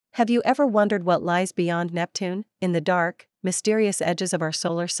Have you ever wondered what lies beyond Neptune, in the dark, mysterious edges of our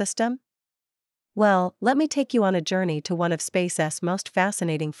solar system? Well, let me take you on a journey to one of space's most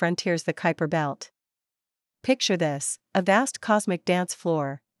fascinating frontiers, the Kuiper Belt. Picture this, a vast cosmic dance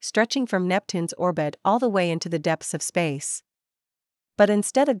floor, stretching from Neptune's orbit all the way into the depths of space. But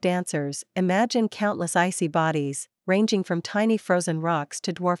instead of dancers, imagine countless icy bodies, ranging from tiny frozen rocks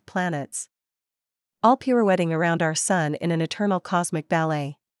to dwarf planets, all pirouetting around our sun in an eternal cosmic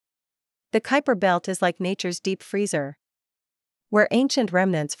ballet. The Kuiper Belt is like nature's deep freezer, where ancient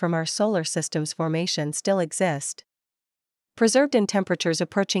remnants from our solar system's formation still exist, preserved in temperatures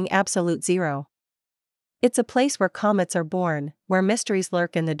approaching absolute zero. It's a place where comets are born, where mysteries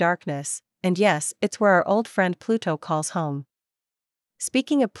lurk in the darkness, and yes, it's where our old friend Pluto calls home.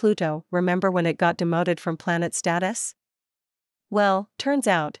 Speaking of Pluto, remember when it got demoted from planet status? Well, turns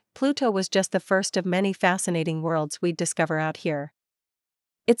out, Pluto was just the first of many fascinating worlds we'd discover out here.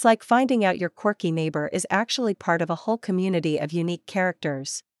 It's like finding out your quirky neighbor is actually part of a whole community of unique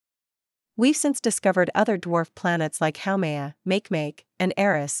characters. We've since discovered other dwarf planets like Haumea, Makemake, and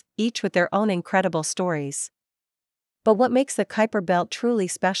Eris, each with their own incredible stories. But what makes the Kuiper Belt truly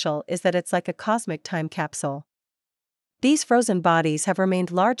special is that it's like a cosmic time capsule. These frozen bodies have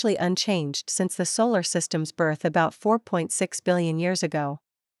remained largely unchanged since the solar system's birth about 4.6 billion years ago.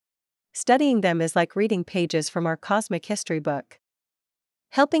 Studying them is like reading pages from our cosmic history book,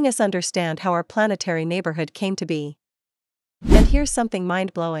 helping us understand how our planetary neighborhood came to be. And here's something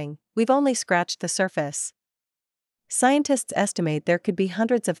mind-blowing, we've only scratched the surface. Scientists estimate there could be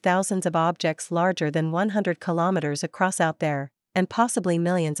hundreds of thousands of objects larger than 100 kilometers across out there, and possibly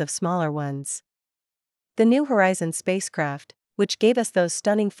millions of smaller ones. The New Horizons spacecraft, which gave us those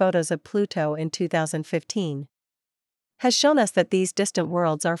stunning photos of Pluto in 2015, has shown us that these distant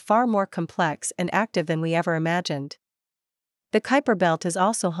worlds are far more complex and active than we ever imagined. The Kuiper Belt is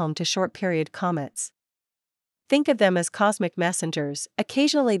also home to short-period comets. Think of them as cosmic messengers,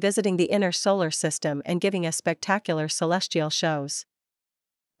 occasionally visiting the inner solar system and giving us spectacular celestial shows.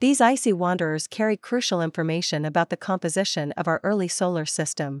 These icy wanderers carry crucial information about the composition of our early solar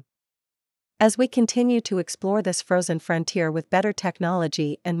system. As we continue to explore this frozen frontier with better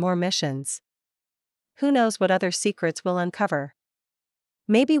technology and more missions, who knows what other secrets we'll uncover?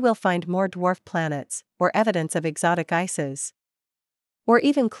 Maybe we'll find more dwarf planets, or evidence of exotic ices, or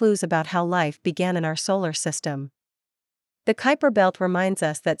even clues about how life began in our solar system. The Kuiper Belt reminds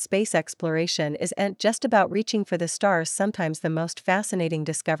us that space exploration isn't just about reaching for the stars. Sometimes the most fascinating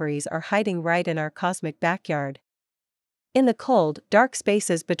discoveries are hiding right in our cosmic backyard, in the cold, dark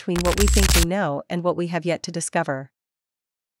spaces between what we think we know and what we have yet to discover.